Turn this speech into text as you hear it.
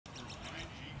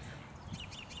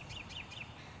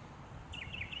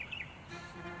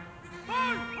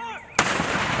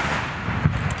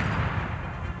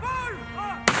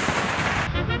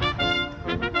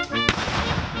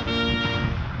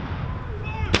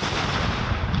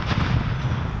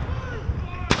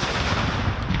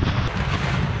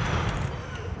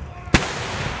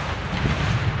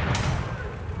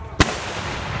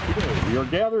are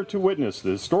gathered to witness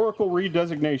the historical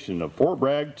redesignation of Fort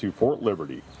Bragg to Fort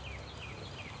Liberty.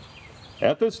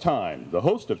 At this time, the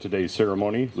host of today's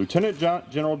ceremony, Lieutenant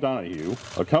General Donahue,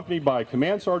 accompanied by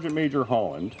Command Sergeant Major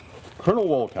Holland, Colonel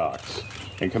Wilcox,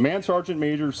 and Command Sergeant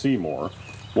Major Seymour,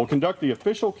 will conduct the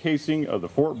official casing of the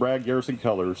Fort Bragg garrison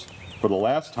colors for the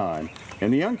last time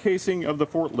and the uncasing of the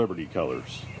Fort Liberty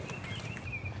colors.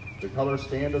 The colors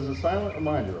stand as a silent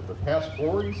reminder of the past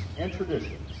glories and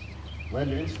traditions, lend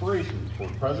inspiration for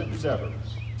present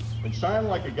endeavors, and shine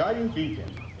like a guiding beacon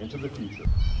into the future.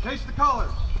 Case the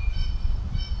colors.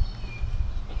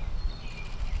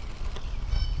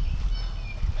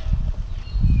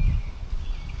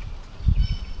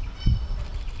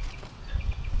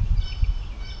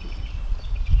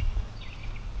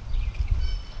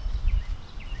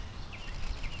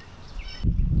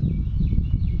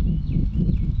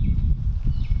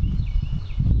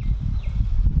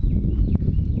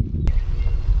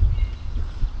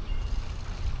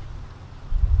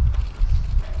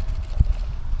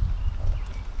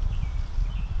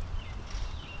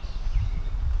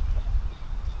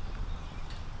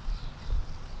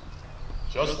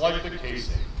 Just like the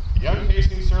casing, the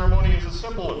uncasing ceremony is a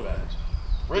simple event,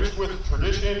 rich with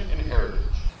tradition and heritage.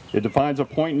 It defines a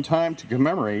point in time to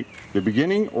commemorate the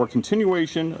beginning or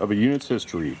continuation of a unit's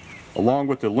history, along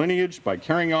with the lineage by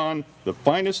carrying on the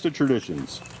finest of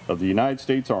traditions of the United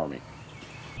States Army.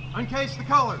 Uncase the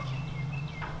colors.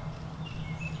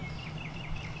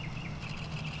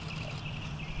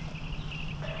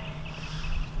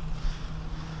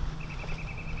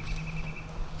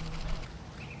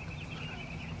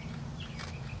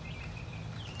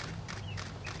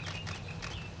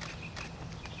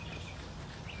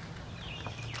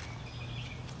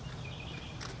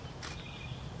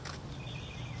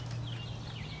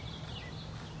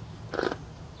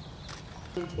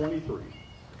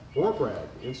 Fort Bragg,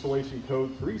 Installation Code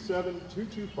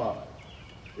 37225,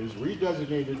 is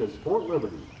redesignated as Fort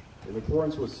Liberty in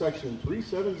accordance with Section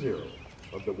 370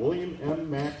 of the William M.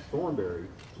 Mack Thornberry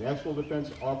National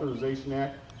Defense Authorization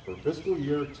Act for fiscal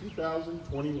year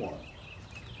 2021.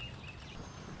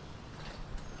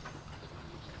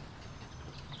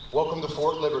 Welcome to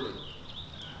Fort Liberty,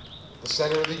 the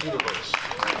center of the universe.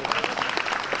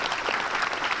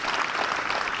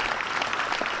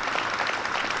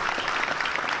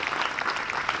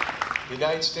 The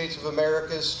United States of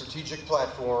America's strategic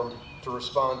platform to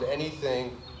respond to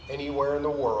anything, anywhere in the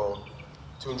world,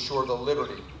 to ensure the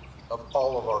liberty of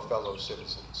all of our fellow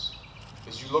citizens.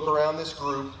 As you look around this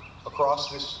group, across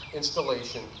this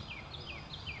installation,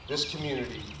 this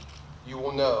community, you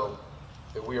will know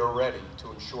that we are ready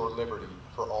to ensure liberty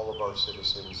for all of our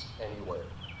citizens anywhere.